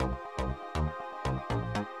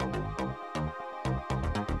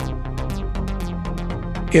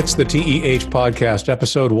It's the TEH Podcast,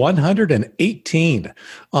 episode 118.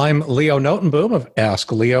 I'm Leo Notenboom of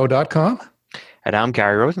AskLeo.com. And I'm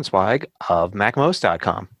Gary Rosenzweig of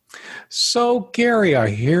MacMost.com. So, Gary, I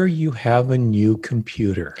hear you have a new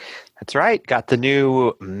computer. That's right. Got the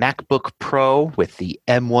new MacBook Pro with the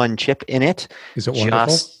M1 chip in it. Is it wonderful?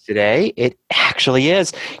 Just today. It actually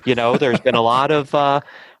is. You know, there's been a lot of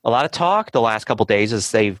talk the last couple of days as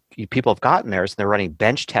people have gotten theirs and they're running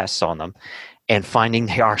bench tests on them and finding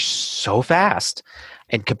they are so fast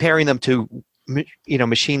and comparing them to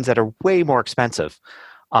machines that are way more expensive.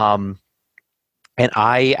 And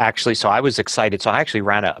I was excited. So I actually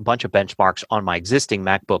ran a bunch of benchmarks on my existing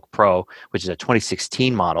MacBook Pro, which is a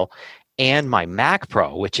 2016 model, and my Mac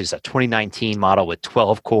Pro, which is a 2019 model with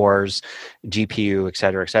 12 cores, GPU, et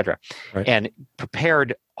cetera, et cetera. Right. And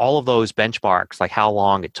prepared all of those benchmarks, like how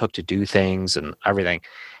long it took to do things and everything.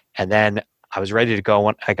 And then I was ready to go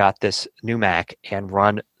when I got this new Mac and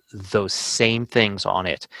run those same things on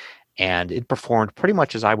it. And it performed pretty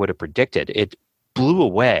much as I would have predicted. It blew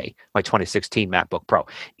away my 2016 MacBook Pro,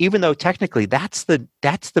 even though technically that's the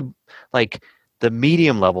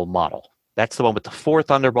medium level model. That's the one with the 4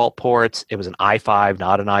 Thunderbolt ports. It was an i5,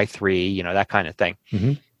 not an i3, that kind of thing.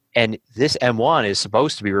 Mm-hmm. And this M1 is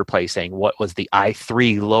supposed to be replacing what was the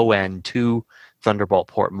i3 low end 2 Thunderbolt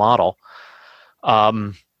port model.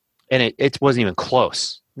 And it wasn't even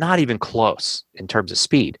close, not even close in terms of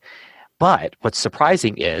speed. But what's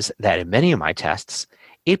surprising is that in many of my tests,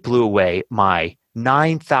 it blew away my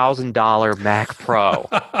 $9,000 Mac Pro.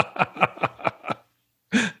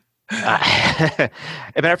 As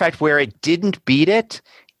a matter of fact, where it didn't beat it,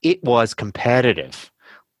 it was competitive.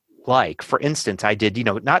 Like, for instance, I did,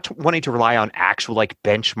 not wanting to rely on actual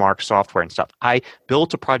benchmark software and stuff. I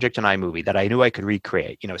built a project in iMovie that I knew I could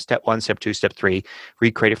recreate. Step 1, step 2, step 3,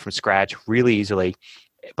 recreate it from scratch really easily.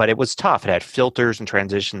 But it was tough. It had filters and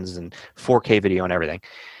transitions and 4K video and everything.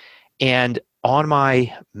 And on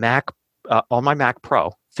my Mac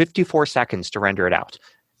Pro, 54 seconds to render it out,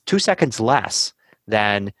 2 seconds less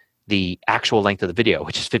than the actual length of the video,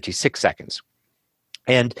 which is 56 seconds.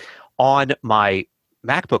 And on my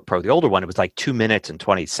MacBook Pro, the older one, it was like 2 minutes and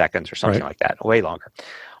 20 seconds or something like that, way longer.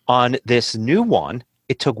 On this new one,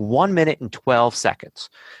 it took 1 minute and 12 seconds.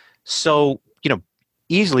 So,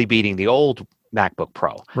 easily beating the old MacBook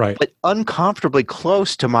Pro, right? But uncomfortably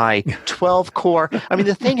close to my 12 core. I mean,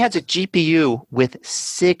 the thing has a GPU with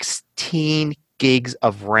 16 gigs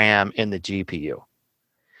of RAM in the GPU.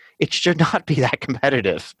 It should not be that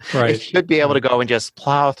competitive. Right. It should be able to go and just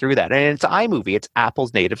plow through that. And it's iMovie. It's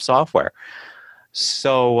Apple's native software.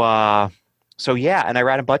 So yeah, and I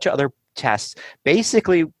ran a bunch of other tests.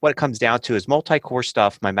 Basically, what it comes down to is multi-core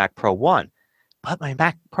stuff. My Mac Pro won, but my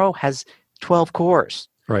Mac Pro has 12 cores.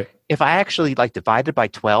 Right. If I actually divided by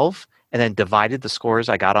 12 and then divided the scores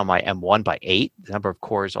I got on my M1 by 8, the number of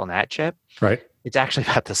cores on that chip, right, it's actually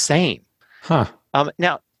about the same. Huh.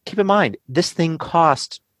 Now, keep in mind, this thing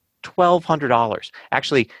cost $1,200.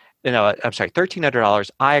 Actually, I'm sorry,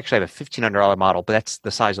 $1,300. I actually have a $1,500 model, but that's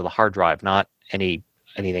the size of the hard drive, not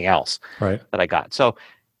anything else that I got. So,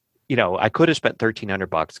 I could have spent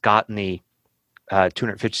 $1,300, gotten the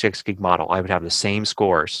 256 gig model. I would have the same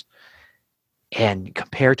scores, and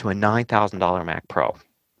compared to a $9,000 Mac Pro.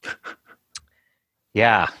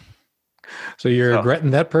 Yeah. So you're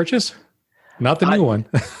regretting that purchase? Not the new one.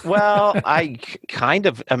 Well, I kind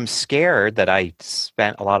of am scared that I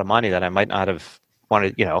spent a lot of money that I might not have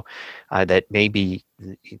wanted, that maybe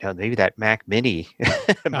that Mac Mini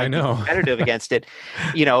might be competitive against it.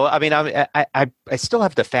 I mean, I still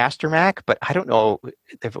have the faster Mac, but I don't know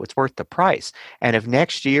if it's worth the price. And if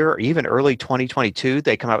next year or even early 2022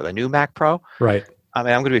 they come out with a new Mac Pro, right? I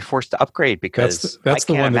mean, I'm going to be forced to upgrade because that's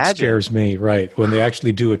the one that scares me, right? When they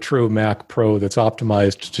actually do a true Mac Pro that's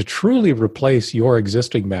optimized to truly replace your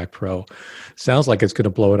existing Mac Pro, sounds like it's going to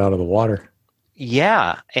blow it out of the water.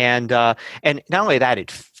 Yeah, and not only that, it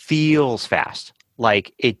feels fast.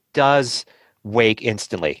 Like it does wake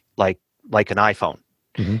instantly, like an iPhone.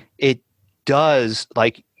 Mm-hmm. It does,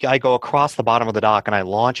 I go across the bottom of the dock and I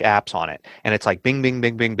launch apps on it, and it's like bing, bing,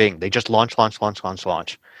 bing, bing, bing. They just launch.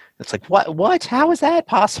 It's like, what? How is that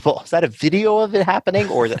possible? Is that a video of it happening,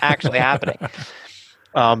 or is it actually happening?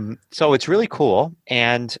 So it's really cool,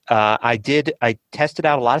 and I tested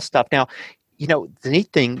out a lot of stuff. Now, the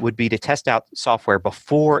neat thing would be to test out software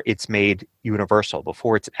before it's made universal,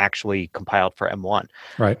 before it's actually compiled for M1.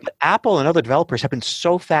 Right. But Apple and other developers have been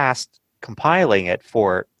so fast compiling it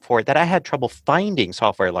for it that I had trouble finding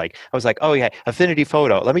software. I was like, oh yeah, Affinity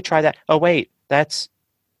Photo. Let me try that. Oh wait, that's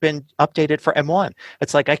been updated for M1.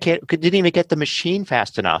 It's like didn't even get the machine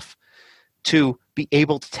fast enough to be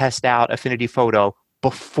able to test out Affinity Photo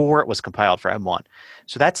before it was compiled for M1.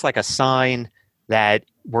 So that's like a sign that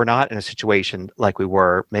we're not in a situation like we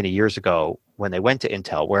were many years ago when they went to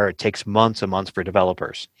Intel, where it takes months and months for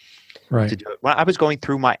developers to do it. When I was going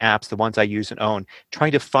through my apps, the ones I use and own,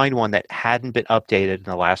 trying to find one that hadn't been updated in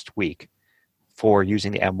the last week for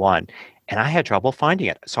using the M1, and I had trouble finding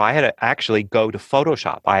it. So I had to actually go to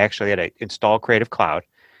Photoshop. I actually had to install Creative Cloud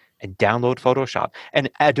and download Photoshop. And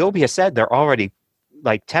Adobe has said they're already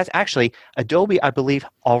like test. Actually, Adobe, I believe,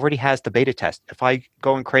 already has the beta test. If I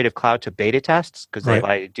go in Creative Cloud to beta tests, because they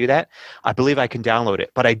like to do that, I believe I can download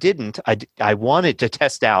it. But I didn't. I wanted to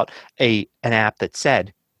test out an app that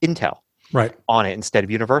said Intel on it instead of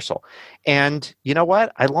Universal. And you know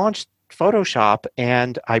what? I launched Photoshop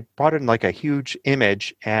and I brought in like a huge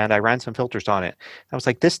image and I ran some filters on it. I was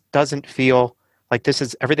like, this doesn't feel like this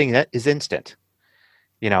is everything that is instant.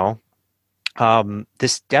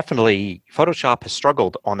 This definitely, Photoshop has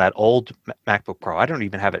struggled on that old MacBook Pro. I don't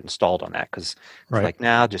even have it installed on that because it's like,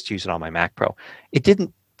 nah, I'll just use it on my Mac Pro. It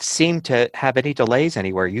didn't seem to have any delays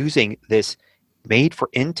anywhere using this made for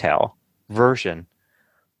Intel version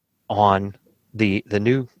on the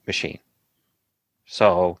new machine.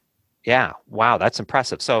 So yeah, wow, that's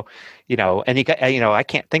impressive. So, and I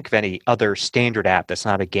can't think of any other standard app that's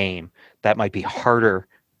not a game that might be harder,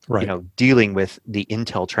 dealing with the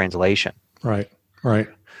Intel translation. Right.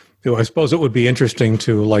 I suppose it would be interesting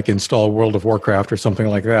to like install World of Warcraft or something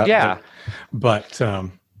like that. Yeah. But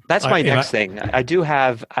that's my next thing. I do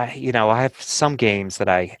have, I have some games that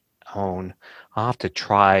I own. I'll have to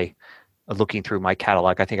try looking through my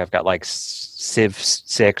catalog. I think I've got like Civ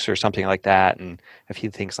 6 or something like that and a few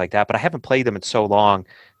things like that, but I haven't played them in so long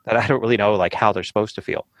that I don't really know like how they're supposed to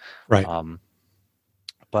feel. Right.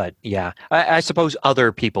 But yeah, I suppose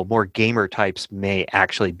other people, more gamer types, may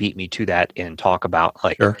actually beat me to that and talk about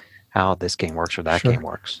like how this game works or that game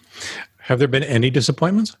works. Have there been any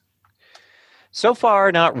disappointments? So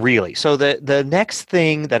far, not really. So the next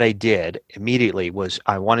thing that I did immediately was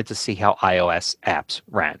I wanted to see how iOS apps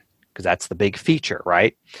ran, because that's the big feature,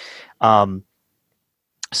 right?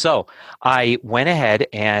 So I went ahead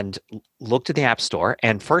and looked at the App Store,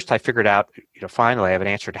 and first I figured out, finally I have an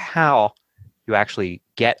answer to how you actually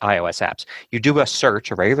get iOS apps. You do a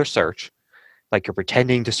search, a regular search, like you're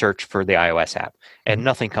pretending to search for the iOS app, and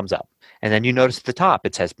nothing comes up. And then you notice at the top,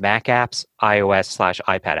 it says Mac apps,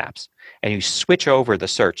 iOS/iPad apps. And you switch over the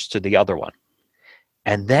search to the other one.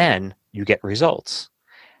 And then you get results.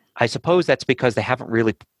 I suppose that's because they haven't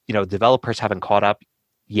really, developers haven't caught up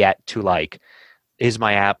yet to like, is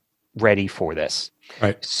my app ready for this?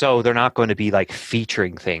 Right. So they're not going to be like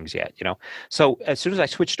featuring things yet, So as soon as I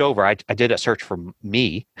switched over, I did a search for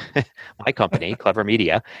me, my company, Clever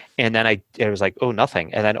Media, and then it was like, oh,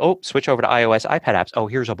 nothing. And then, switch over to iOS, iPad apps. Oh,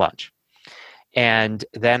 here's a bunch. And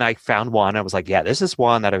then I found one. I was like, yeah, this is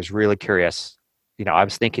one that I was really curious. I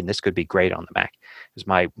was thinking this could be great on the Mac. It was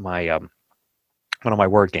my one of my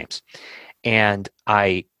Word games. And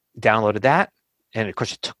I downloaded that. And of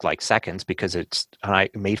course, it took like seconds because it's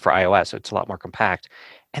made for iOS, so it's a lot more compact.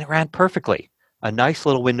 And it ran perfectly. A nice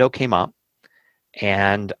little window came up,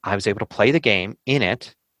 and I was able to play the game in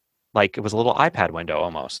it like it was a little iPad window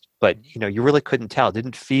almost. But, you really couldn't tell. It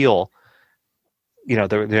didn't feel,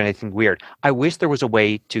 there anything weird. I wish there was a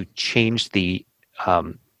way to change the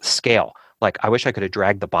scale. Like, I wish I could have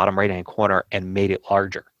dragged the bottom right-hand corner and made it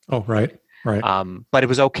larger. Oh, right. But it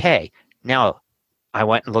was okay. Now, I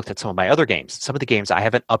went and looked at some of my other games. Some of the games I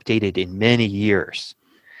haven't updated in many years.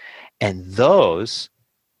 And those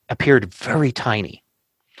appeared very tiny.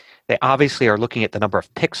 They obviously are looking at the number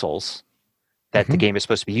of pixels that the game is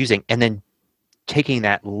supposed to be using and then taking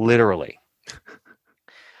that literally.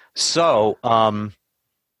 So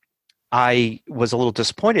I was a little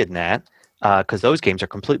disappointed in that because those games are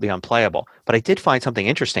completely unplayable. But I did find something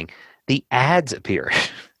interesting. The ads appeared,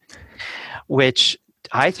 which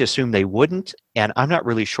I assume they wouldn't, and I'm not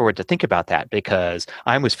really sure what to think about that because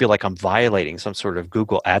I almost feel like I'm violating some sort of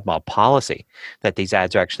Google AdMob policy that these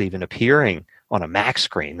ads are actually even appearing on a Mac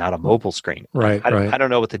screen, not a mobile screen. Right. I don't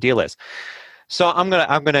know what the deal is. So I'm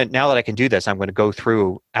gonna now that I can do this, I'm gonna go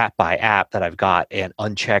through app by app that I've got and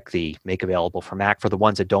uncheck the make available for Mac for the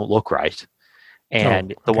ones that don't look right.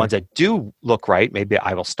 And the ones that do look right, maybe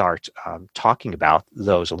I will start talking about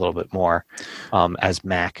those a little bit more as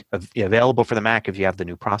Mac available for the Mac if you have the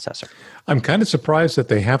new processor. I'm kind of surprised that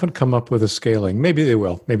they haven't come up with a scaling. Maybe they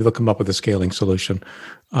will. Maybe they'll come up with a scaling solution.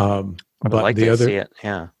 I would like to see it.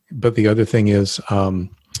 Yeah. But the other thing is,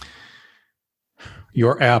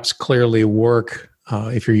 your apps clearly work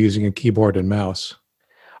if you're using a keyboard and mouse.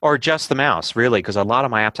 Or just the mouse, really, because a lot of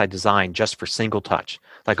my apps I designed just for single touch,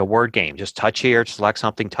 like a word game. Just touch here to select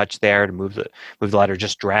something, touch there to move the letter,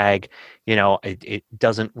 just drag. It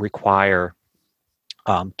doesn't require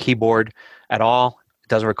keyboard at all. It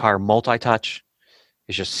doesn't require multi-touch.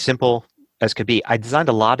 It's just simple as could be. I designed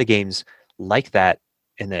a lot of games like that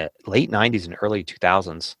in the late 90s and early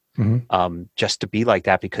 2000s, just to be like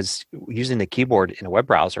that, because using the keyboard in a web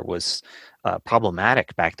browser was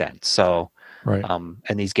problematic back then. So, Right.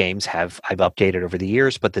 And these games I've updated over the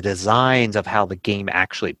years, but the designs of how the game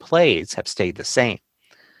actually plays have stayed the same.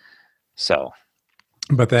 So,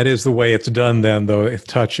 But that is the way it's done then, though. If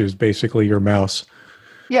touch is basically your mouse.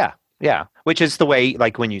 yeah, which is the way,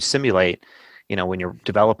 like when you simulate, when you're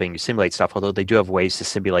developing, you simulate stuff, although they do have ways to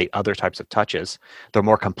simulate other types of touches. They're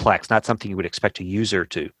more complex, not something you would expect a user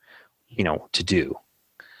to do.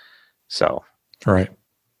 So. All right.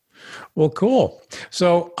 Well, cool.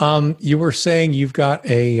 So you were saying you've got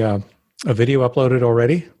a video uploaded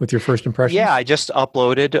already with your first impressions? Yeah, I just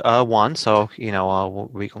uploaded one, so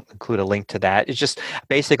we can include a link to that. It's just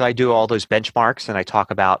basically I do all those benchmarks and I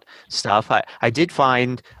talk about stuff. I did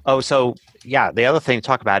find the other thing to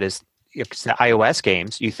talk about is if it's the iOS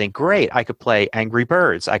games. You think, great, I could play Angry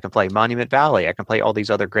Birds, I can play Monument Valley, I can play all these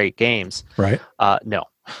other great games. Right. No.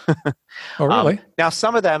 Oh, really? Now,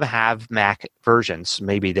 some of them have Mac versions.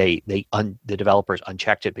 Maybe the developers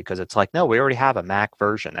unchecked it because it's like, no, we already have a Mac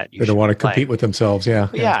version that you. They don't want to compete with themselves. Yeah.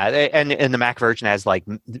 And the Mac version has like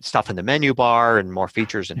stuff in the menu bar and more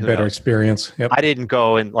features and better experience. Yep. I didn't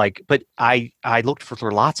go and but I looked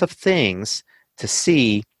for lots of things to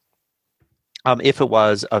see if it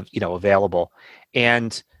was available,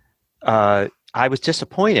 and I was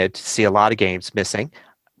disappointed to see a lot of games missing.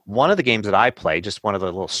 One of the games that I play, just one of the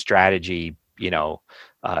little strategy,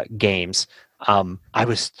 games, I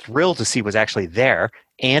was thrilled to see was actually there,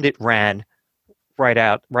 and it ran right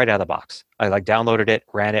out of the box. I downloaded it,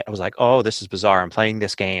 ran it. I was like, oh, this is bizarre. I'm playing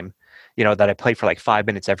this game, that I played for like 5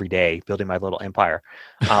 minutes every day, building my little empire.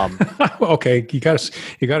 Okay, you got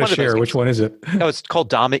to share. Which one is it? No, it's called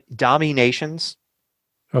Dominations.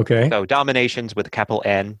 Okay. So Dominations with a capital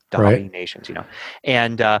N, Dominations,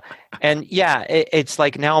 and yeah, it's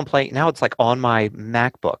like now it's like on my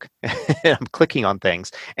MacBook. I'm clicking on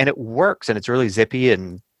things and it works and it's really zippy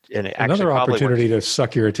and it another opportunity to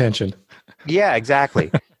suck your attention. Yeah,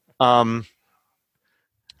 exactly.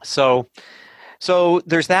 So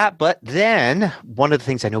there's that, but then one of the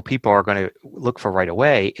things I know people are going to look for right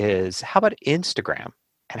away is how about Instagram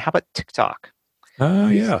and how about TikTok? Oh,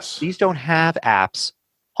 yes. These don't have apps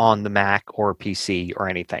on the Mac or PC or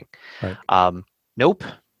anything. Right. Nope.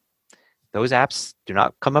 Those apps do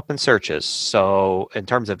not come up in searches. So in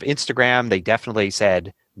terms of Instagram, they definitely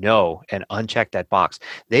said no and unchecked that box.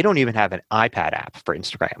 They don't even have an iPad app for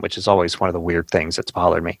Instagram, which is always one of the weird things that's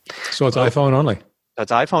bothered me. So it's iPhone only.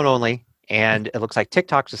 It's iPhone only, and it looks like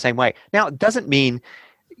TikTok's the same way. Now, it doesn't mean,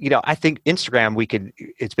 I think Instagram,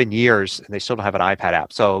 it's been years and they still don't have an iPad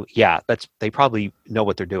app. So yeah, they probably know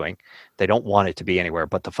what they're doing. They don't want it to be anywhere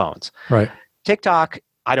but the phones. Right. TikTok,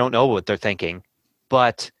 I don't know what they're thinking,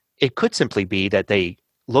 but it could simply be that they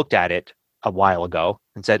looked at it a while ago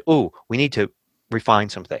and said, "Oh, we need to refine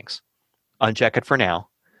some things. Uncheck it for now,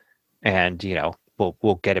 and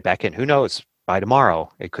we'll get it back in. Who knows? By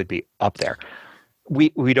tomorrow, it could be up there."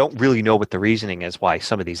 We don't really know what the reasoning is why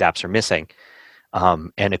some of these apps are missing,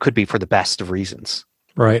 and it could be for the best of reasons.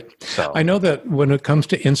 Right. So I know that when it comes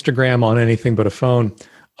to Instagram on anything but a phone,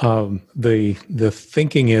 the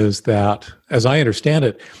thinking is that, as I understand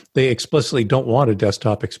it, they explicitly don't want a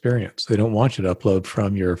desktop experience. They don't want you to upload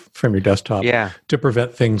from your desktop to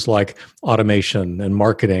prevent things like automation and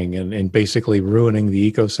marketing and basically ruining the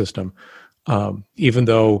ecosystem. Even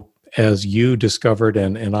though, as you discovered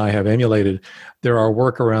and I have emulated, there are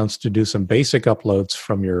workarounds to do some basic uploads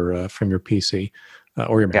from your PC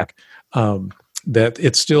or your Mac. That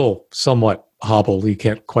it's still somewhat hobbled. You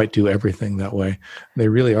can't quite do everything that way. They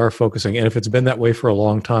really are focusing. And if it's been that way for a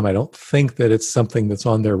long time, I don't think that it's something that's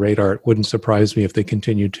on their radar. It wouldn't surprise me if they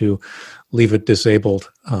continue to leave it disabled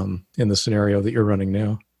in the scenario that you're running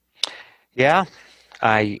now. Yeah.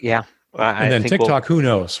 And then TikTok, who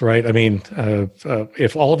knows, right? I mean,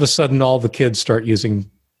 if all of a sudden all the kids start using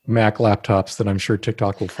Mac laptops, then I'm sure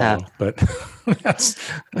TikTok will follow. But that's...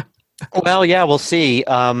 Well, yeah, we'll see.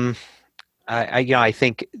 I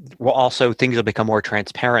think things will become more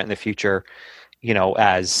transparent in the future,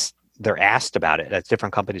 as they're asked about it, as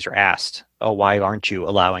different companies are asked, oh, why aren't you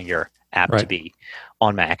allowing your app to be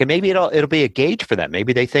on Mac? And maybe it'll be a gauge for them.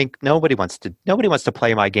 Maybe they think nobody wants to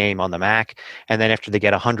play my game on the Mac, and then after they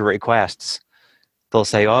get 100 requests, they'll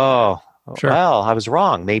say, oh, sure. Well, I was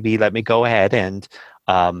wrong. Maybe let me go ahead and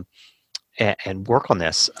and work on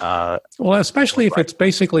this. Well, especially if it's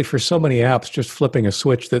basically for so many apps, just flipping a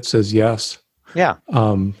switch that says yes. Yeah.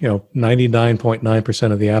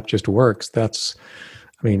 99.9% of the app just works.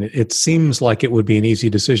 It seems like it would be an easy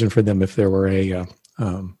decision for them if there were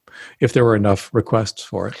if there were enough requests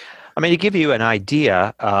for it. To give you an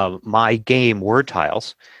idea, my game Word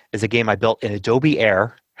Tiles is a game I built in Adobe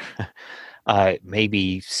Air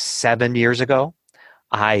maybe 7 years ago.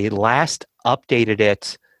 I last updated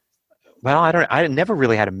it. Well, I never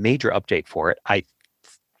really had a major update for it.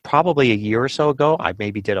 Probably a year or so ago, I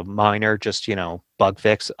maybe did a minor, just bug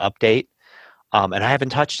fix update, and I haven't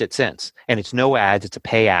touched it since. And it's no ads; it's a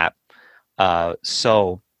pay app.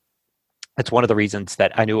 So it's one of the reasons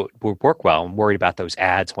that I knew it would work well. I'm worried about those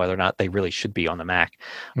ads, whether or not they really should be on the Mac.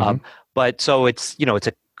 Mm-hmm. But so it's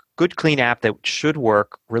a good, clean app that should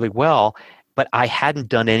work really well. But I hadn't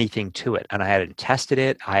done anything to it, and I hadn't tested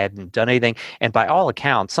it. I hadn't done anything, and by all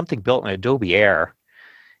accounts, something built in Adobe Air,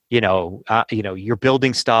 you're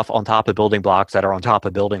building stuff on top of building blocks that are on top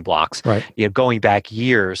of building blocks. Right. Going back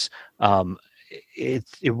years,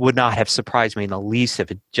 it would not have surprised me in the least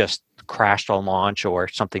if it just crashed on launch or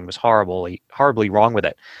something was horribly wrong with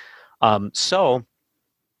it. So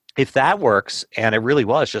if that works, and it really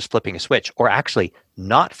was just flipping a switch, or actually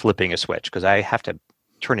not flipping a switch, because I have to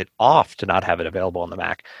turn it off to not have it available on the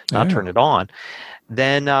Mac, not turn it on,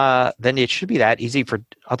 then it should be that easy for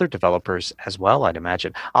other developers as well, I'd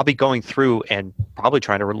imagine. I'll be going through and probably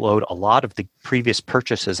trying to reload a lot of the previous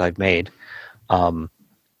purchases I've made,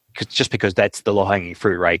 because that's the low-hanging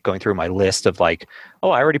fruit, right? Going through my list of I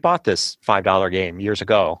already bought this $5 game years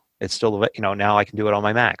ago. It's still, now I can do it on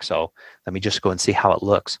my Mac. So let me just go and see how it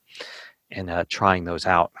looks, and trying those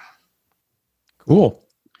out. Cool.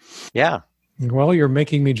 Yeah. Well, you're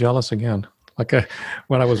making me jealous again.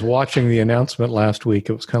 When I was watching the announcement last week,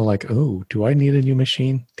 it was kind of like, oh, do I need a new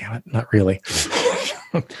machine? Damn it, not really.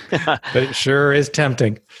 But it sure is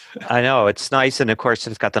tempting. I know, it's nice, and of course,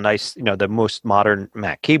 it's got the nice, the most modern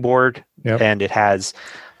Mac keyboard, and it has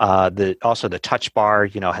also the touch bar.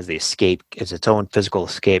 Has the escape, is its own physical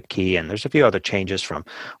escape key, and there's a few other changes from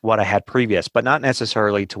what I had previous, but not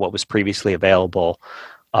necessarily to what was previously available,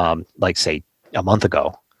 say a month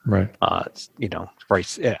ago. Right.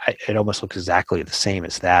 It almost looks exactly the same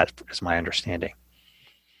as that, is my understanding.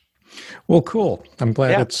 Well, cool. I'm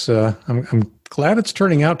glad I'm glad it's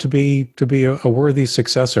turning out to be a worthy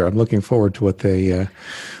successor. I'm looking forward to what they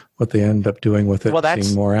end up doing with it.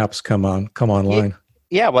 Seeing more apps come online.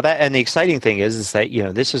 Yeah. Well, and the exciting thing is that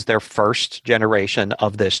this is their first generation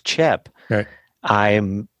of this chip. Right.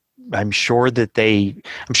 I'm sure that they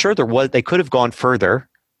could have gone further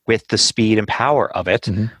with the speed and power of it,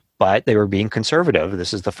 but they were being conservative.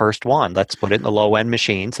 This is the first one. Let's put it in the low-end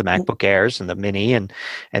machines, the MacBook Airs and the Mini and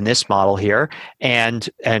this model here. And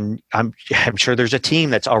I'm sure there's a team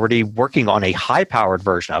that's already working on a high-powered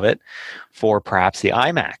version of it for perhaps the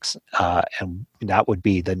iMacs. And that would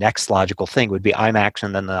be the next logical thing, would be iMacs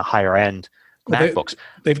and then the higher-end MacBooks.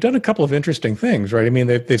 They've done a couple of interesting things, right?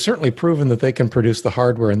 They've certainly proven that they can produce the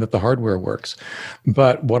hardware and that the hardware works.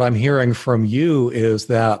 But what I'm hearing from you is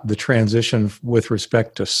that the transition with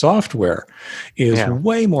respect to software is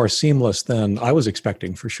way more seamless than I was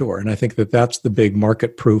expecting, for sure. And I think that that's the big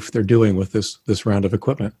market proof they're doing with this round of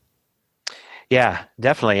equipment. Yeah,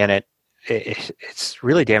 definitely. And it's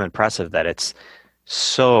really damn impressive that it's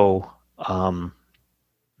so...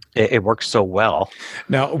 It works so well.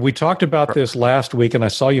 Now, we talked about this last week, and I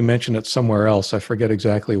saw you mention it somewhere else. I forget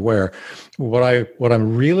exactly where. What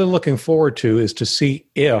I'm really looking forward to is to see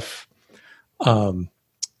if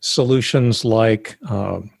solutions like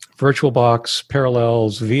VirtualBox,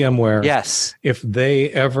 Parallels, VMware, if they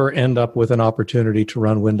ever end up with an opportunity to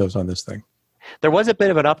run Windows on this thing. There was a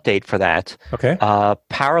bit of an update for that. Okay.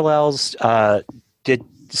 Parallels did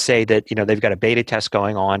say that they've got a beta test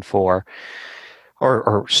going on for.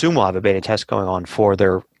 Or soon will have a beta test going on for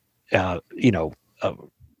their, M1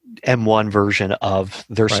 version of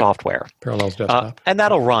their software. Parallels desktop. And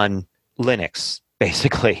that'll run Linux,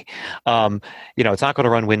 basically. It's not going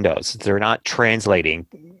to run Windows. They're not translating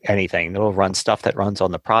anything. It'll run stuff that runs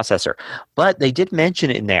on the processor. But they did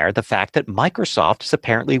mention in there the fact that Microsoft is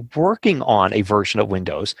apparently working on a version of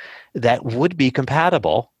Windows that would be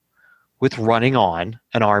compatible with running on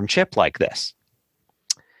an ARM chip like this.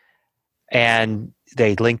 And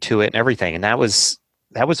they linked to it and everything. And that was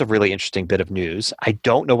a really interesting bit of news. I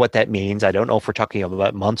don't know what that means. I don't know if we're talking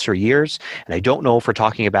about months or years. And I don't know if we're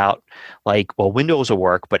talking about Windows will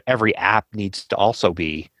work, but every app needs to also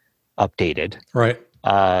be updated. Right.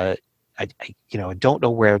 I don't know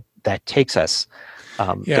where that takes us.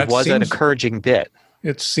 It was an encouraging bit.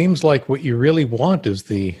 It seems like what you really want is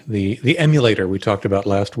the emulator we talked about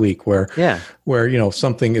last week, where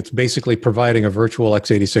something, it's basically providing a virtual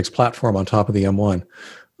x86 platform on top of the M1.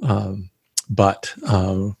 But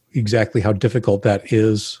exactly how difficult that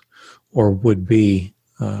is or would be,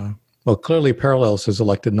 well, clearly Parallels has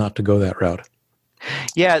elected not to go that route.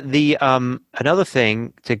 Yeah, the another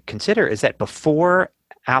thing to consider is that before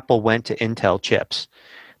Apple went to Intel chips,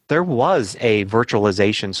 there was a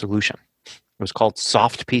virtualization solution. It was called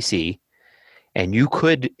SoftPC, and you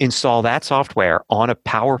could install that software on a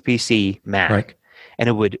PowerPC Mac, right, and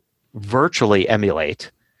it would virtually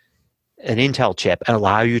emulate an Intel chip and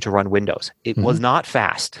allow you to run Windows. It was not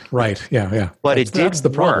fast. Right, yeah. But it did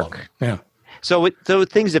the problem. work. Yeah. So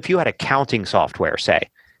things, if you had accounting software, say,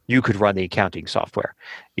 you could run the accounting software.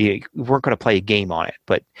 You weren't going to play a game on it.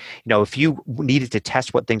 But if you needed to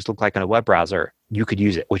test what things look like on a web browser, you could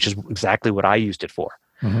use it, which is exactly what I used it for.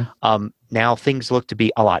 Now things look to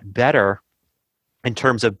be a lot better in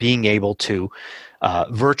terms of being able to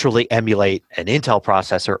virtually emulate an Intel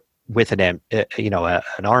processor with an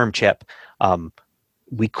ARM chip.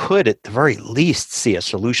 We could, at the very least, see a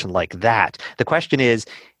solution like that. The question is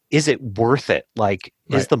it worth it? Like,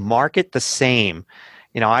 is the market the same?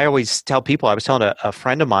 I always tell people, I was telling a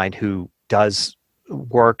friend of mine who does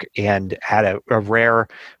work and had a rare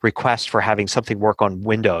request for having something work on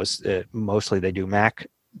Windows. Mostly they do Mac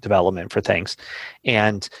development for things.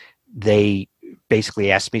 And they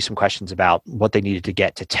basically asked me some questions about what they needed to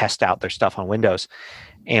get to test out their stuff on Windows.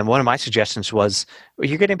 And one of my suggestions was, well,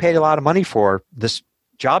 you're getting paid a lot of money for this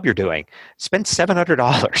job you're doing. Spend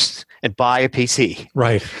 $700 and buy a PC.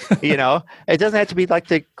 Right. It doesn't have to be like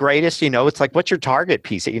the greatest, it's like, what's your target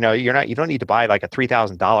PC? You don't need to buy like a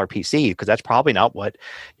 $3,000 PC, because that's probably not what,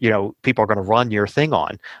 people are going to run your thing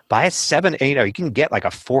on. Buy a you can get like a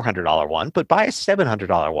 $400 one, but buy a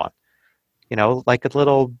 $700 one, like a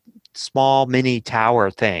little small mini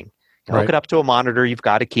tower thing. Hook it up to a monitor, you've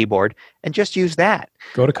got a keyboard, and just use that.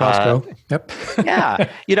 Go to Costco. Yep.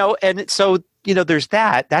 Yeah. And so, there's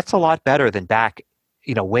that. That's a lot better than back,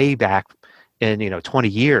 way back in, 20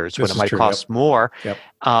 years when it might cost more. Yep.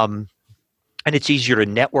 And it's easier to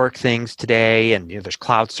network things today, and there's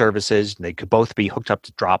cloud services, and they could both be hooked up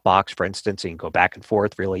to Dropbox, for instance, and you can go back and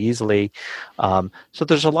forth really easily. So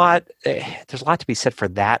there's a lot to be said for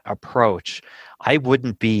that approach. I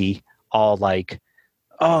wouldn't be all like,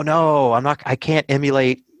 oh no, I can't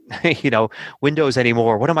emulate, Windows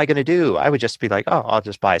anymore. What am I going to do? I would just be like, oh, I'll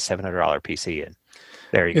just buy a $700 PC, and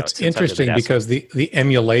there you go. It's interesting because the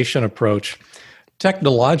emulation approach,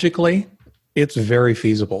 technologically, it's very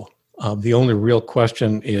feasible. The only real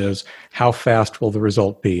question is, how fast will the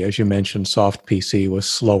result be? As you mentioned, SoftPC was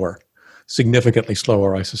slower, significantly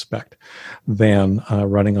slower, I suspect, than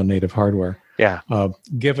running on native hardware. Yeah.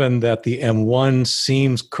 Given that the M1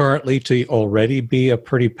 seems currently to already be a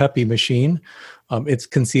pretty peppy machine, it's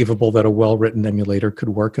conceivable that a well-written emulator could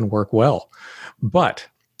work and work well. But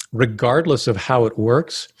regardless of how it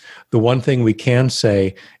works, the one thing we can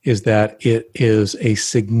say is that it is a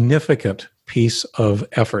significant piece of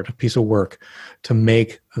effort, a piece of work to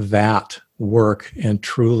make that work and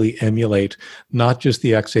truly emulate not just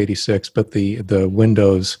the x86, but the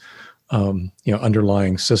Windows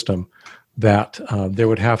underlying system. That there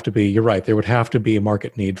would have to be, you're right, there would have to be a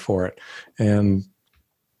market need for it. And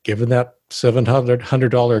given that $700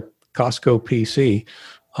 Costco PC,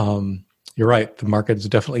 you're right, the market is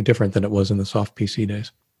definitely different than it was in the soft PC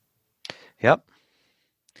days. Yep.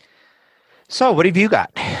 So what have you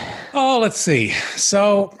got? Oh, let's see.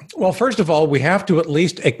 So, well, first of all, we have to at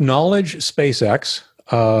least acknowledge SpaceX.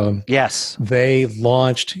 Yes. They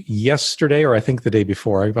launched yesterday, or I think the day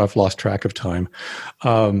before. I've lost track of time.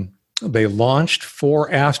 They launched 4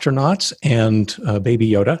 astronauts and Baby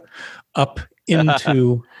Yoda up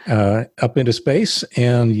into space.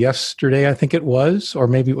 And yesterday, I think it was, or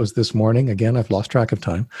maybe it was this morning. Again, I've lost track of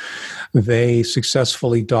time. They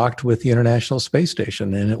successfully docked with the International Space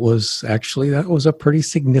Station, and that was a pretty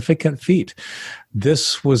significant feat.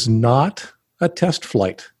 This was not a test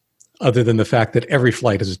flight, other than the fact that every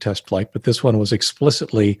flight is a test flight, but this one was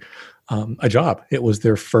explicitly a job. It was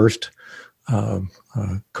their first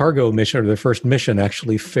cargo mission, or their first mission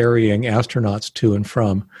actually ferrying astronauts to and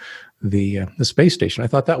from the space station. I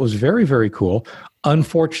thought that was very, very cool.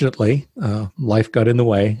 Unfortunately, life got in the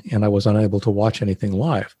way and I was unable to watch anything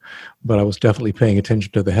live, but I was definitely paying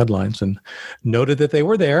attention to the headlines and noted that they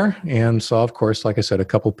were there, and saw, of course, like I said, a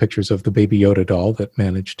couple pictures of the Baby Yoda doll that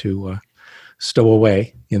managed to stow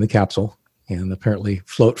away in the capsule and apparently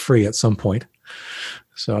float free at some point.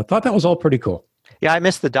 So I thought that was all pretty cool. Yeah, I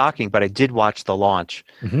missed the docking, but I did watch the launch.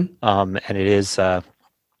 Mm-hmm. And it is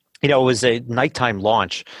It was a nighttime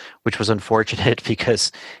launch, which was unfortunate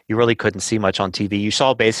because you really couldn't see much on TV. You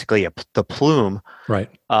saw basically the plume,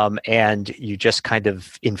 Right. and you just kind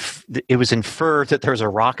of it was inferred that there was a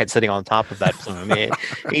rocket sitting on top of that plume,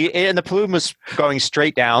 and the plume was going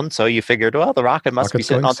straight down. So you figured, well, the rocket must be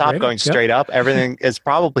sitting on top, going straight up. Everything is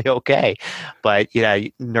probably okay, but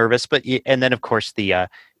nervous. But and then of course the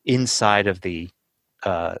inside of the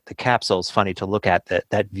capsule is funny to look at,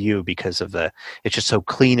 that view, because of it's just so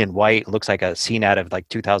clean and white. It looks like a scene out of like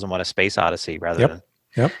 2001: A Space Odyssey rather than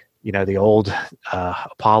the old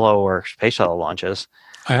Apollo or space shuttle launches.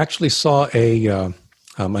 I actually saw an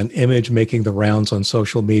image making the rounds on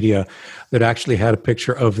social media that actually had a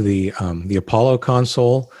picture of the Apollo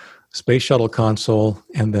console, space shuttle console,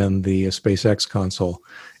 and then the SpaceX console.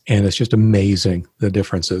 And it's just amazing the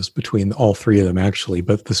differences between all three of them, actually.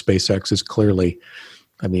 But the SpaceX is clearly,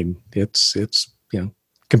 I mean, it's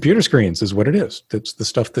computer screens is what it is. It's the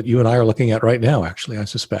stuff that you and I are looking at right now. Actually, I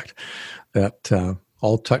suspect that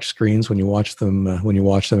all touch screens, when you watch them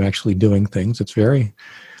actually doing things, it's very,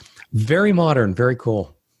 very modern, very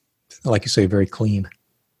cool. Like you say, very clean.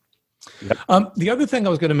 Yep. The other thing I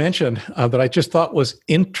was going to mention that I just thought was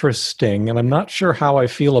interesting, and I'm not sure how I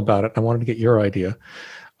feel about it. I wanted to get your idea.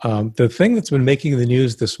 The thing that's been making the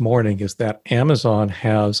news this morning is that Amazon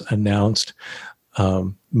has announced.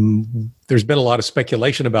 There's been a lot of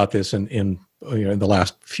speculation about this in the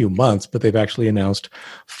last few months, but they've actually announced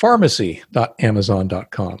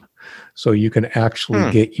pharmacy.amazon.com. So you can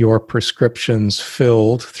actually get your prescriptions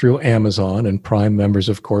filled through Amazon, and Prime members,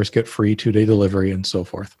 of course, get free 2-day delivery and so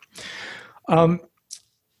forth.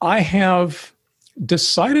 I have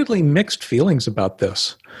decidedly mixed feelings about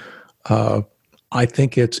this. I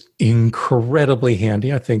think it's incredibly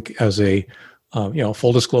handy. I think as a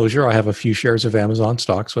full disclosure, I have a few shares of Amazon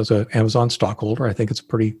stock. So as an Amazon stockholder, I think it's a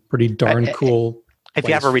pretty darn cool. If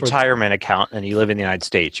you have a retirement account and you live in the United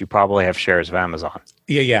States, you probably have shares of Amazon.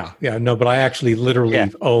 Yeah. No, but I actually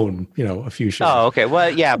literally own, a few shares. Oh, okay. Well,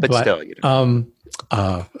 yeah, but still.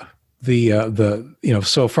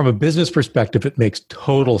 So from a business perspective, it makes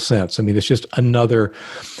total sense. I mean, it's just another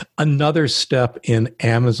step in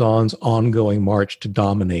Amazon's ongoing march to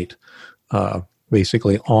dominate,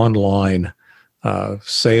 basically online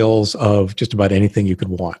sales of just about anything you could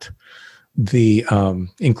want.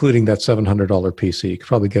 Including that $700 PC, you could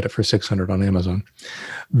probably get it for $600 on Amazon.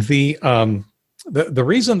 The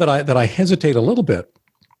reason that I hesitate a little bit,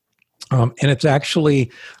 and it's actually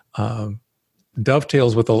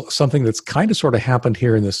dovetails with something that's kind of sort of happened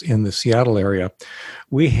here in the Seattle area.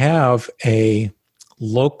 We have a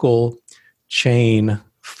local chain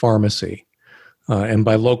pharmacy, and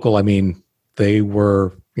by local I mean they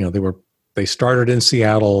started in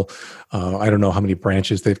Seattle. I don't know how many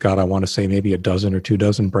branches they've got. I want to say maybe a dozen or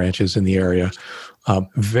 24 branches in the area.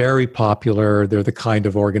 Very popular. They're the kind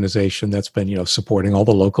of organization that's been, supporting all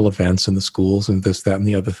the local events and the schools and this, that, and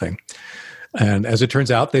the other thing. And as it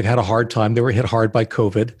turns out, they've had a hard time. They were hit hard by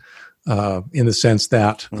COVID in the sense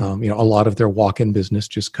that, a lot of their walk-in business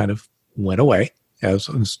just kind of went away, as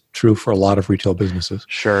is true for a lot of retail businesses.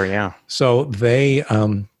 Sure, yeah. So they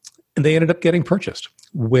ended up getting purchased,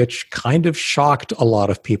 which kind of shocked a lot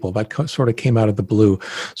of people. That sort of came out of the blue.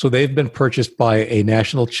 So they've been purchased by a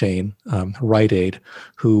national chain, Rite Aid,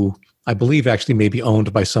 who I believe actually may be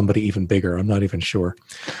owned by somebody even bigger. I'm not even sure.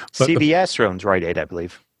 But CVS owns Rite Aid, I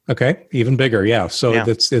believe. Okay, even bigger, yeah. So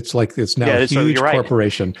it's now a huge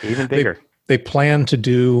corporation. Even bigger. They plan to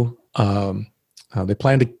do. They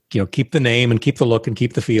plan to keep the name and keep the look and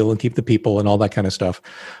keep the feel and keep the people and all that kind of stuff.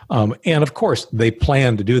 And of course, they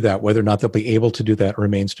plan to do that. Whether or not they'll be able to do that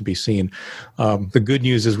remains to be seen. The good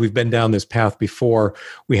news is we've been down this path before.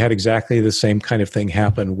 We had exactly the same kind of thing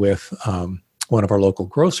happen with one of our local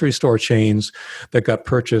grocery store chains that got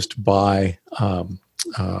purchased by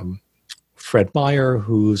Fred Meyer,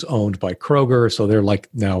 who's owned by Kroger. So they're like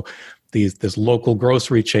now this local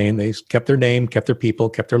grocery chain. They kept their name, kept their people,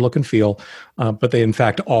 kept their look and feel, but they in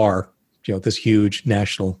fact are, this huge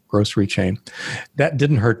national grocery chain. That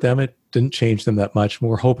didn't hurt them. It didn't change them that much.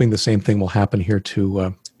 We're hoping the same thing will happen here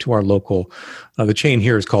to our local. The chain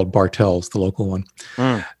here is called Bartell's, the local one.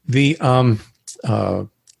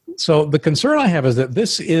 So the concern I have is that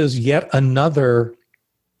this is yet another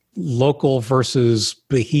local versus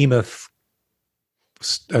behemoth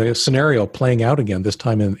scenario playing out again, this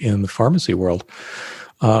time in the pharmacy world.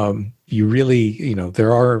 You really,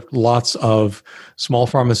 there are lots of small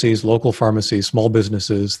pharmacies, local pharmacies, small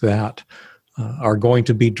businesses that are going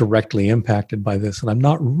to be directly impacted by this, and I'm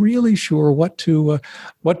not really sure what to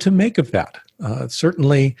make of that.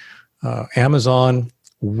 Certainly, Amazon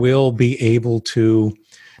will be able to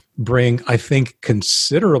bring, I think,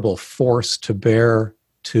 considerable force to bear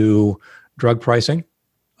to drug pricing.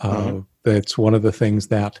 That's one of the things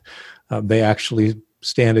that they actually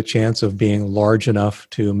stand a chance of being large enough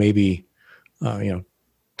to maybe,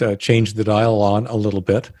 to change the dial on a little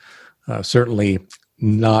bit. Certainly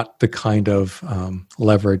not the kind of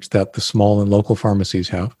leverage that the small and local pharmacies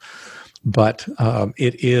have, but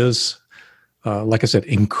it is, like I said,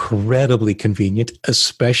 incredibly convenient,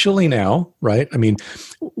 especially now, right? I mean,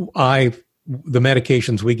 the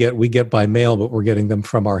medications we get by mail, but we're getting them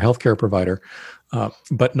from our healthcare provider.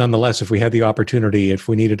 But nonetheless, if we had the opportunity, if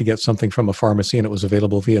we needed to get something from a pharmacy and it was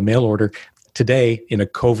available via mail order today in a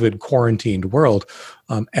COVID quarantined world,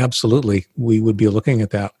 absolutely, we would be looking at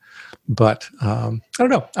that. But I don't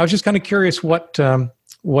know. I was just kind of curious what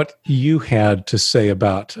you had to say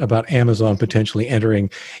about Amazon potentially entering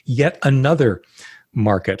yet another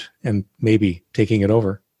market and maybe taking it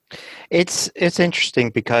over. It's interesting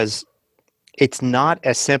because it's not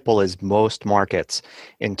as simple as most markets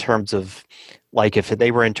in terms of, like, if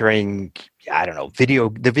they were entering, I don't know,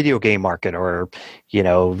 the video game market, or,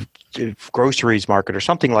 groceries market or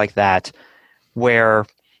something like that, where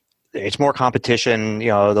it's more competition.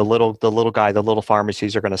 The little guy, the little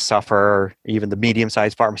pharmacies are going to suffer. Even the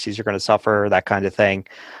medium-sized pharmacies are going to suffer. That kind of thing.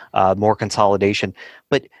 More consolidation.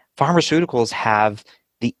 But pharmaceuticals have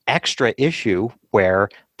the extra issue where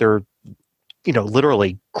they're,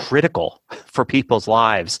 literally critical for people's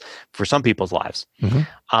lives, for some people's lives.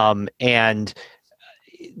 And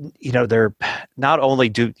they're not only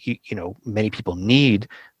do many people need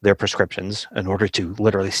their prescriptions in order to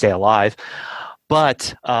literally stay alive,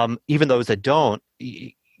 but even those that don't,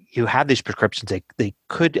 you have these prescriptions, they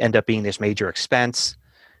could end up being this major expense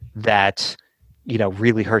that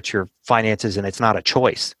really hurts your finances, and it's not a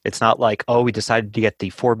choice. It's not like, oh, we decided to get the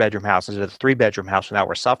 4-bedroom house instead of the 3-bedroom house, and now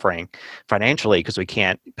we're suffering financially because we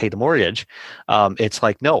can't pay the mortgage. It's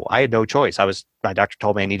like, no, I had no choice. My doctor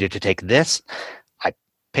told me I needed to take this. I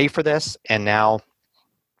pay for this, and now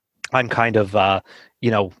I'm kind of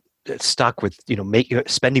stuck with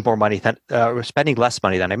spending more money than spending less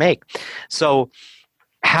money than I make. So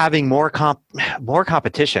having more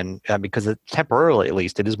competition, because temporarily at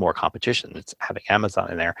least it is more competition. It's having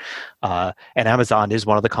Amazon in there, and Amazon is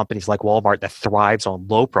one of the companies like Walmart that thrives on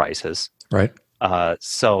low prices. Right.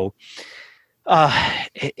 So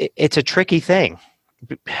it's a tricky thing.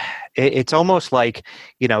 It's almost like,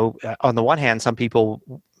 on the one hand, some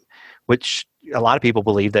people, which a lot of people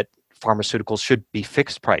believe, that pharmaceuticals should be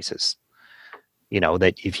fixed prices.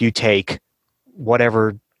 That if you take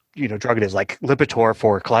whatever drug it is, like Lipitor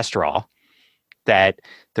for cholesterol, that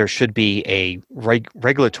there should be a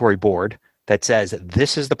regulatory board that says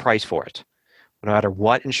this is the price for it. No matter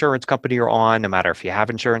what insurance company you're on, no matter if you have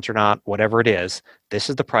insurance or not, whatever it is, this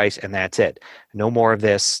is the price and that's it. No more of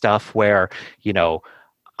this stuff where,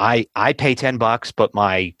 I pay $10, but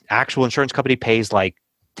my actual insurance company pays like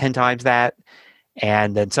 10 times that.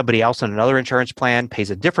 And then somebody else in another insurance plan pays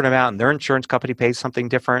a different amount, and their insurance company pays something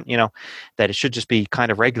different, that it should just be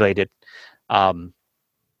kind of regulated.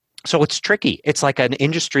 So it's tricky. It's like an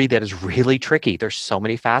industry that is really tricky. There's so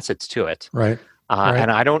many facets to it. Right. Right.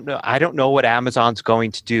 And I don't know what Amazon's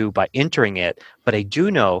going to do by entering it, but I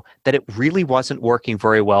do know that it really wasn't working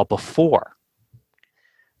very well before.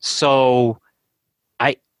 So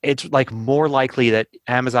it's like more likely that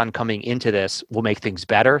Amazon coming into this will make things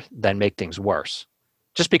better than make things worse,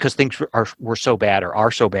 just because things were so bad, or are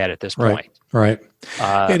so bad at this point. Right.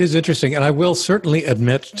 It is interesting. And I will certainly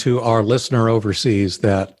admit to our listener overseas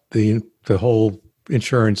that the whole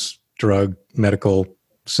insurance, drug, medical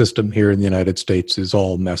system here in the United States is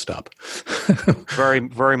all messed up. Very,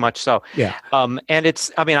 very much so. Yeah. And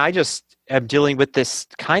I just am dealing with this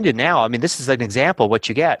kind of now. This is an example of what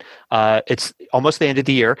you get. It's almost the end of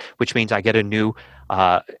the year, which means I get a new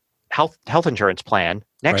health insurance plan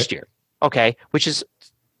next year. Okay, which is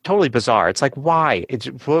totally bizarre. It's like, why?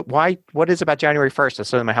 What is about January 1st that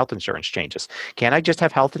suddenly my health insurance changes? Can't I just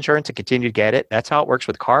have health insurance and continue to get it? That's how it works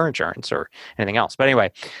with car insurance or anything else. But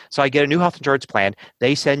anyway, so I get a new health insurance plan.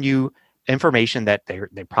 They send you information that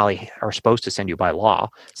they probably are supposed to send you by law,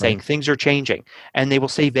 saying things are changing. And they will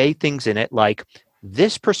say vague things in it like,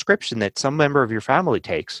 this prescription that some member of your family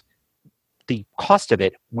takes, the cost of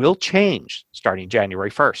it will change starting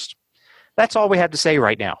January 1st. That's all we have to say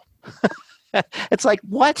right now. It's like,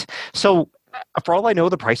 what? So for all I know,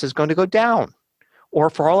 the price is going to go down. Or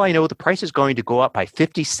for all I know, the price is going to go up by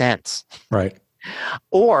 50 cents. Right.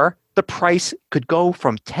 Or the price could go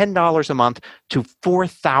from $10 a month to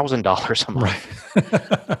 $4,000 a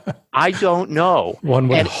month. Right. I don't know. One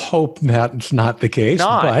would hope that's not the case,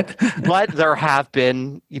 but there have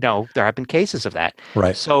been cases of that.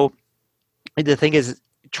 Right. So the thing is,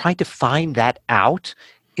 trying to find that out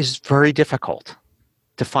is very difficult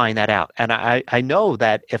to find that out. And I know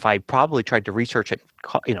that if I probably tried to research it,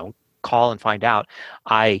 call and find out,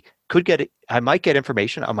 I could get it. I might get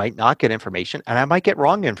information. I might not get information, and I might get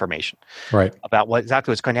wrong information Right. about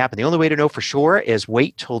exactly what's going to happen. The only way to know for sure is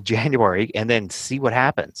wait till January and then see what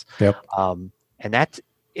happens. Yep. And that,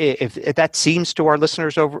 if that seems to our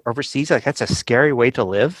listeners overseas like that's a scary way to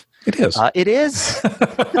live, It is. It is.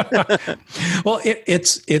 Well,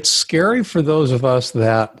 it's scary for those of us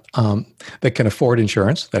that can afford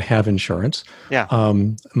insurance, that have insurance. Yeah.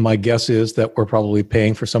 My guess is that we're probably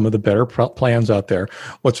paying for some of the better plans out there.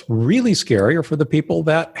 What's really scary are for the people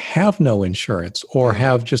that have no insurance or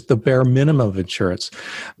have just the bare minimum of insurance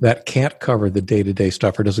that can't cover the day-to-day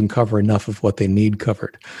stuff or doesn't cover enough of what they need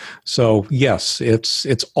covered. So yes, it's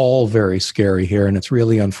all very scary here, and it's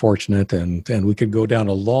really unfortunate. And we could go down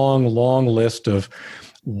a long list of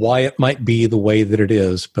why it might be the way that it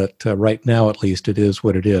is, but right now, at least, it is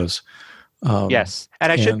what it is. Yes,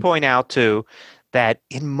 and I should point out too that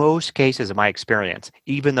in most cases, in my experience,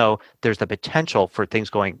 even though there's the potential for things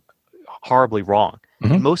going horribly wrong,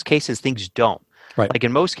 in most cases things don't. Right. Like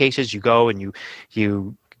in most cases, you go and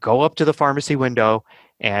you go up to the pharmacy window,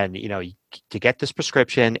 and to get this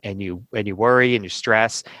prescription, and you worry and you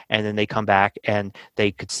stress, and then they come back and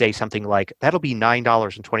they could say something like, that'll be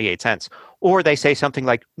 $9.28, or they say something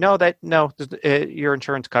like, no, your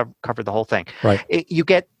insurance covered the whole thing. Right. You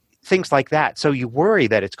get things like that, so you worry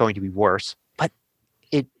that it's going to be worse, but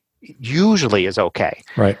it usually is okay.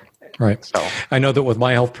 Right. So I know that with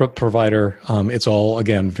my health provider, it's all,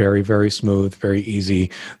 again, very, very smooth, very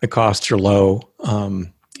easy. The costs are low.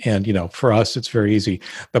 And, for us, it's very easy.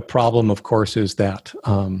 The problem, of course, is that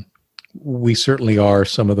we certainly are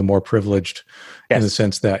some of the more privileged in the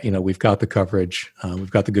sense that, we've got the coverage, we've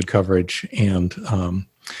got the good coverage, and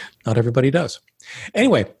not everybody does.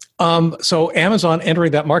 Anyway, so Amazon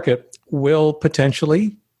entering that market will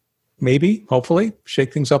potentially, maybe, hopefully,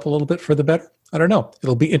 shake things up a little bit for the better. I don't know.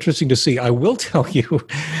 It'll be interesting to see. I will tell you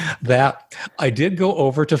that I did go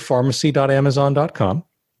over to pharmacy.amazon.com.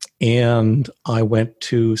 And I went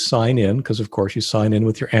to sign in because, of course, you sign in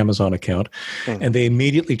with your Amazon account. And they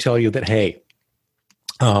immediately tell you that, hey,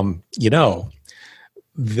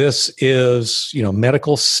 this is,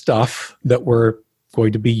 medical stuff that we're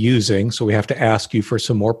going to be using. So we have to ask you for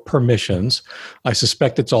some more permissions. I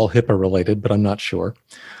suspect it's all HIPAA related, but I'm not sure.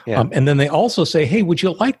 Yeah. And then they also say, hey, would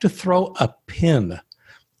you like to throw a pin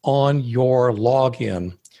on your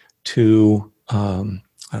login to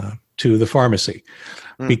the pharmacy?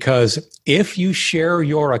 Because if you share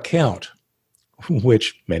your account,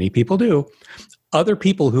 which many people do, other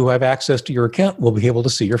people who have access to your account will be able to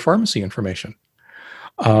see your pharmacy information.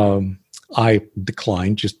 I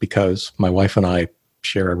declined just because my wife and I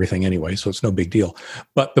share everything anyway, so it's no big deal.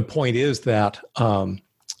 But the point is that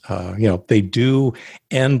they do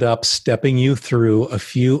end up stepping you through a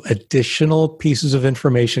few additional pieces of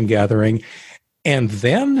information gathering, and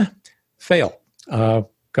then fail.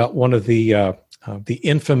 Got one of the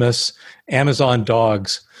infamous Amazon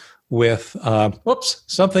dogs with,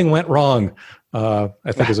 something went wrong. I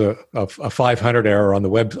think it was a 500 error on the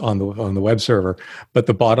web server. But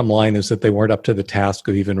the bottom line is that they weren't up to the task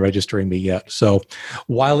of even registering me yet. So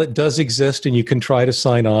while it does exist and you can try to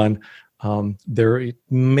sign on, it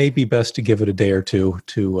may be best to give it a day or two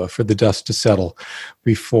for the dust to settle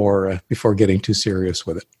before getting too serious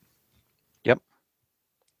with it. Yep.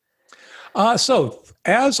 So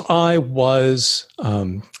as I was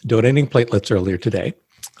donating platelets earlier today,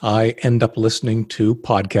 I end up listening to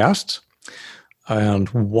podcasts. And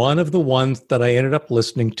one of the ones that I ended up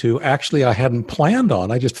listening to, actually I hadn't planned on,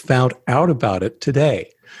 I just found out about it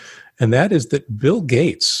today. And that is that Bill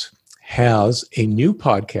Gates has a new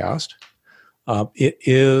podcast.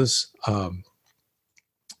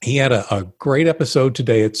 He had a great episode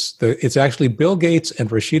today. It's actually Bill Gates and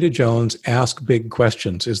Rashida Jones Ask Big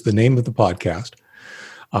Questions is the name of the podcast.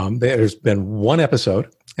 There's been one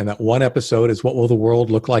episode, and that one episode is What Will the World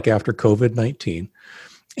Look Like After COVID-19?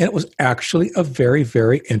 And it was actually a very,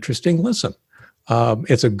 very interesting listen.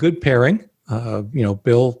 It's a good pairing.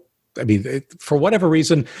 Bill, for whatever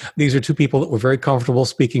reason, these are two people that were very comfortable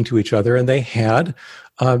speaking to each other, and they had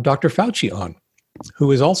Dr. Fauci on,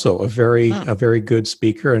 who is also a very good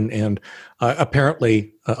speaker and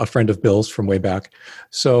apparently a friend of Bill's from way back.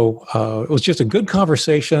 So it was just a good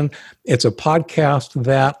conversation. It's a podcast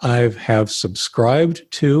that I have subscribed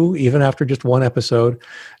to, even after just one episode,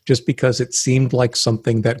 just because it seemed like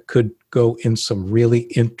something that could go in some really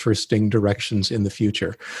interesting directions in the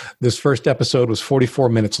future. This first episode was 44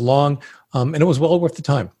 minutes long, and it was well worth the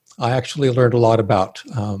time. I actually learned a lot about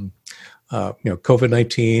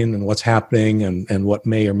COVID-19 and what's happening and what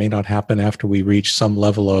may or may not happen after we reach some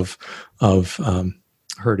level of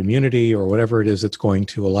herd immunity or whatever it is that's going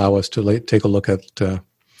to allow us to take a look at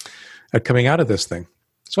coming out of this thing.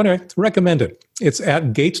 So anyway, recommend it. It's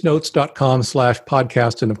at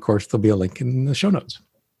gatesnotes.com/podcast. And of course, there'll be a link in the show notes.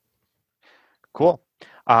 Cool.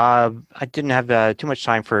 I didn't have too much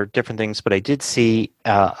time for different things, but I did see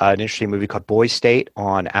an interesting movie called Boys State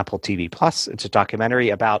on Apple TV Plus. It's a documentary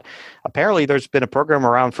about, apparently there's been a program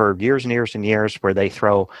around for years and years and years where they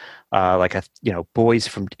throw boys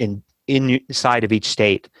from inside of each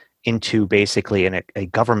state into basically a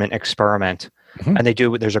government experiment. Mm-hmm. And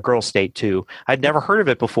there's a girl state too. I'd never heard of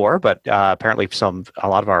it before, but apparently a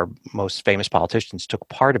lot of our most famous politicians took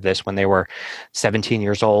part of this when they were 17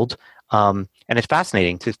 years old. And it's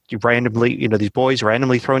fascinating to randomly, these boys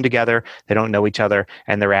randomly thrown together. They don't know each other,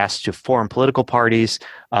 and they're asked to form political parties,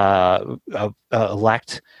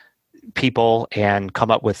 elect people, and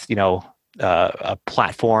come up with, a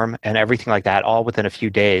platform and everything like that, all within a few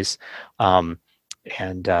days. Anyway,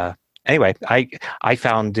 I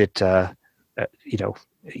found it,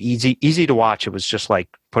 easy to watch. It was just like,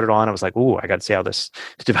 put it on. I was like, ooh, I got to see how this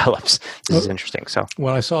develops. This is interesting. So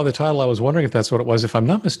when I saw the title, I was wondering if that's what it was. If I'm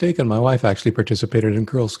not mistaken, my wife actually participated in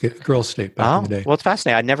Girl State back in the day. Well, it's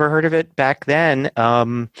fascinating. I'd never heard of it back then.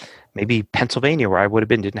 Maybe Pennsylvania, where I would have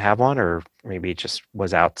been, didn't have one, or maybe it just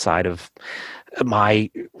was outside of my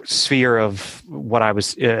sphere of what I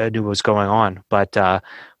knew was going on. But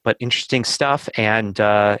interesting stuff, and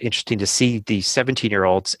interesting to see the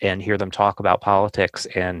 17-year-olds and hear them talk about politics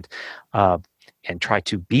and try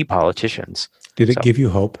to be politicians. Did it give you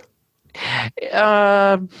hope?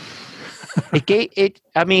 It gave it.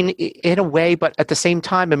 I mean, in a way, but at the same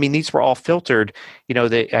time, I mean, these were all filtered.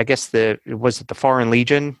 I guess the Foreign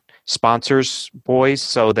Legion sponsors boys.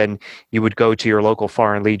 So then you would go to your local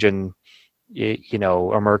Foreign Legion,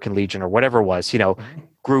 American Legion or whatever it was,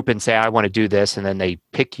 group and say, I want to do this. And then they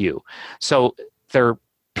pick you. So they're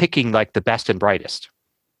picking like the best and brightest.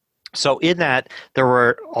 So in that, there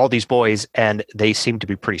were all these boys, and they seemed to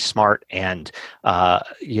be pretty smart and,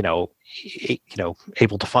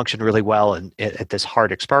 able to function really well at this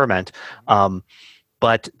hard experiment.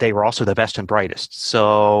 But they were also the best and brightest.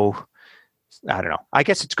 So I don't know. I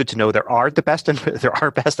guess it's good to know there are best and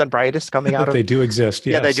brightest coming out of. They do exist.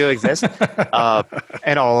 Yes. Yeah, they do exist,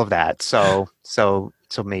 and all of that. So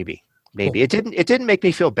maybe cool. It didn't make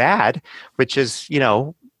me feel bad, which is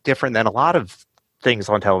different than a lot of things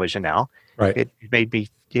on television now. Right. It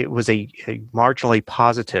was a marginally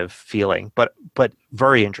positive feeling, but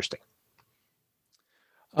very interesting.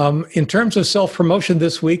 In terms of self-promotion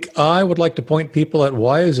this week, I would like to point people at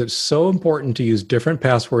why is it so important to use different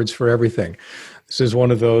passwords for everything. This is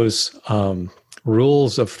one of those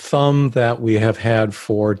rules of thumb that we have had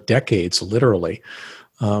for decades, literally,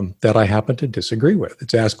 that I happen to disagree with.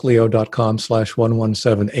 It's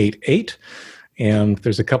askleo.com/11788. And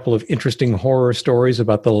there's a couple of interesting horror stories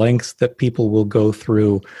about the lengths that people will go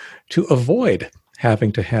through to avoid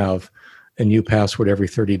having to have a new password every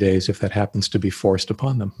 30 days if that happens to be forced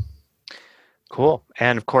upon them. Cool.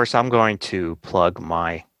 And of course, I'm going to plug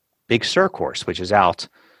my Big Sur course, which is out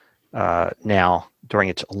now during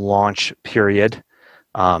its launch period.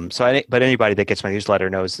 But anybody that gets my newsletter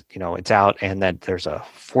knows, it's out, and that there's a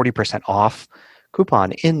 40% off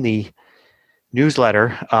coupon in the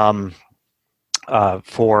newsletter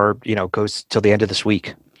goes till the end of this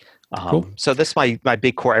week. Cool. So this is my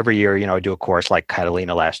big core every year. I do a course like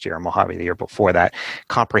Catalina last year, Mojave the year before that,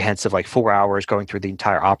 comprehensive, like 4 hours going through the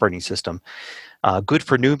entire operating system. Good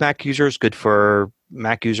for new Mac users, good for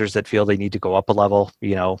Mac users that feel they need to go up a level,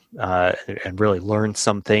 and really learn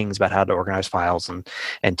some things about how to organize files and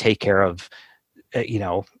take care of,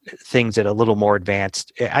 things at a little more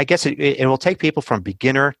advanced. I guess it will take people from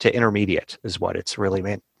beginner to intermediate is what it's really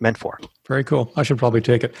meant for. Very cool. I should probably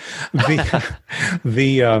take it.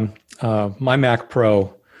 My Mac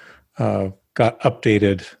Pro got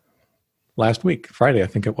updated last week, Friday, I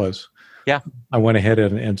think it was. Yeah. I went ahead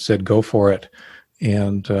and said, go for it.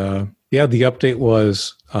 And the update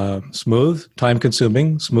was smooth,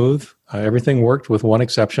 time-consuming, smooth. Everything worked with one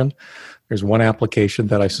exception. There's one application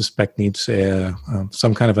that I suspect needs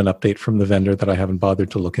some kind of an update from the vendor that I haven't bothered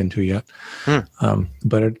to look into yet.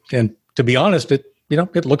 But to be honest, it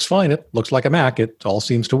looks fine. It looks like a Mac. It all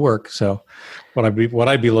seems to work. So what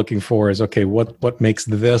I'd be looking for is, okay, what makes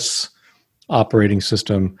this operating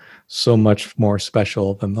system so much more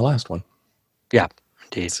special than the last one? Yeah,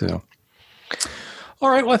 indeed. So, all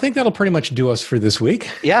right. Well, I think that'll pretty much do us for this week.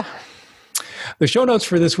 Yeah. The show notes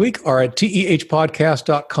for this week are at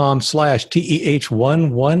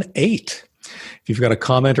tehpodcast.com/TEH118. If you've got a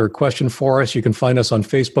comment or a question for us, you can find us on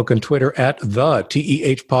Facebook and Twitter at the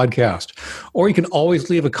TEH Podcast. Or you can always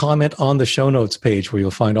leave a comment on the show notes page where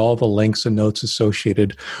you'll find all the links and notes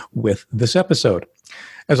associated with this episode.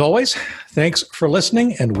 As always, thanks for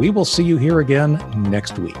listening, and we will see you here again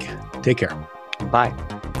next week. Take care.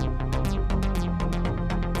 Bye.